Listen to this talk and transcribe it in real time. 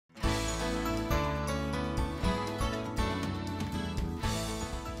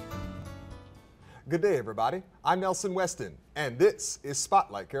Good day, everybody. I'm Nelson Weston, and this is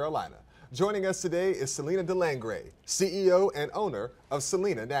Spotlight Carolina. Joining us today is Selina Delangre, CEO and owner of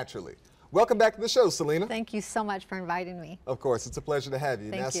Selina Naturally. Welcome back to the show, Selina. Thank you so much for inviting me. Of course, it's a pleasure to have you.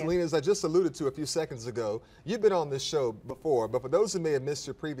 Thank Now, you. Selina, as I just alluded to a few seconds ago, you've been on this show before, but for those who may have missed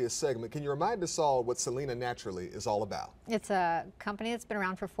your previous segment, can you remind us all what Selina Naturally is all about? It's a company that's been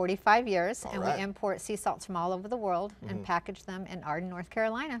around for 45 years, All and right. we import sea salts from all over the world and package them in Arden, North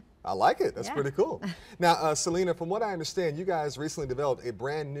Carolina. I like it. That's Yeah. pretty cool. Now, Selina, from what I understand, you guys recently developed a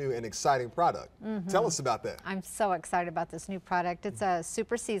brand new and exciting product. Tell us about that. I'm so excited about this new product. It's a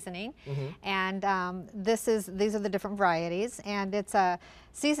super seasoning, and these are the different varieties, and it's a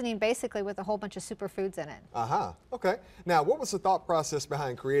seasoning basically with a whole bunch of superfoods in it. Okay. Now, what was the thought process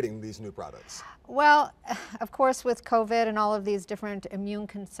behind creating these new products? Well, of course, with COVID and all of these different immune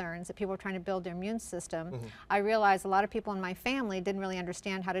concerns that people are trying to build their immune system, I realized a lot of people in my family didn't really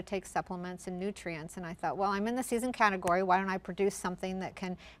understand how to take supplements and nutrients. And I thought, well, I'm in the season category. Why don't I produce something that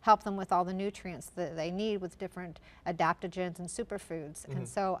can help them with all the nutrients that they need with different adaptogens and superfoods? And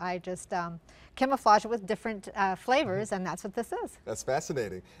so I just camouflage it with different flavors, and that's what this is. That's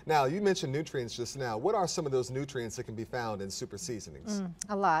fascinating. Now, you mentioned nutrients just now. What are some of those nutrients that can be found in super seasonings?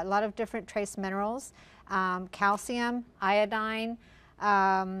 A lot of different trace minerals, calcium, iodine,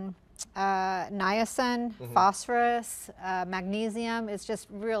 niacin, phosphorus, magnesium. It's just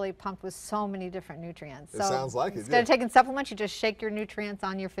really pumped with so many different nutrients. It sounds like it, Instead of taking supplements, you just shake your nutrients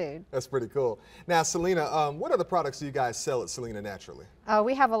on your food. That's pretty cool. Now, Selina, what other products do you guys sell at Selina Naturally?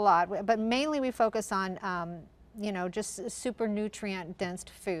 We have a lot, but mainly we focus on you know, just super nutrient dense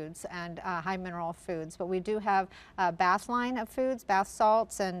foods and high mineral foods. But we do have a bath line of foods, bath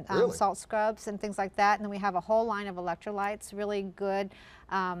salts and Really? salt scrubs and things like that. And then we have a whole line of electrolytes, really good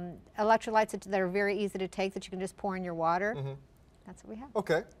electrolytes that are very easy to take that you can just pour in your water. That's what we have.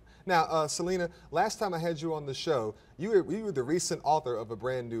 Okay. Now, Selina, last time I had you on the show, you were the recent author of a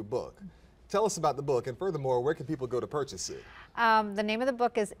brand new book. Tell us about the book, and furthermore, where can people go to purchase it? The name of the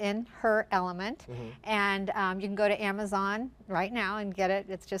book is In Her Element, and you can go to Amazon right now and get it.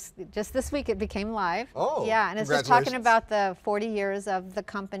 It's just this week it became live. Oh, yeah, and it's just talking congratulations. about the 40 years of the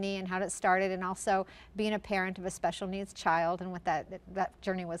company and how it started, and also being a parent of a special needs child and what that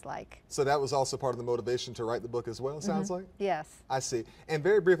journey was like. So that was also part of the motivation to write the book as well, it sounds like? Yes. I see. And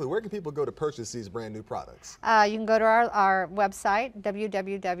very briefly, where can people go to purchase these brand new products? You can go to our website,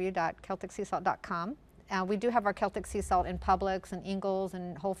 www.celticseasalt.com. We do have our Celtic Sea Salt in Publix and Ingles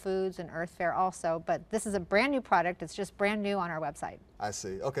and Whole Foods and Earth Fare also, but this is a brand new product. It's just brand new on our website. I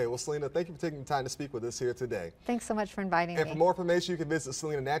see. Okay, well, Selina, thank you for taking the time to speak with us here today. Thanks so much for inviting me. And for more information, you can visit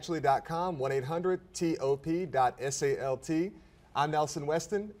selinanaturally.com, 1-800-TOP.SALT. I'm Nelson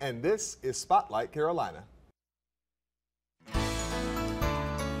Weston, and this is Spotlight Carolina.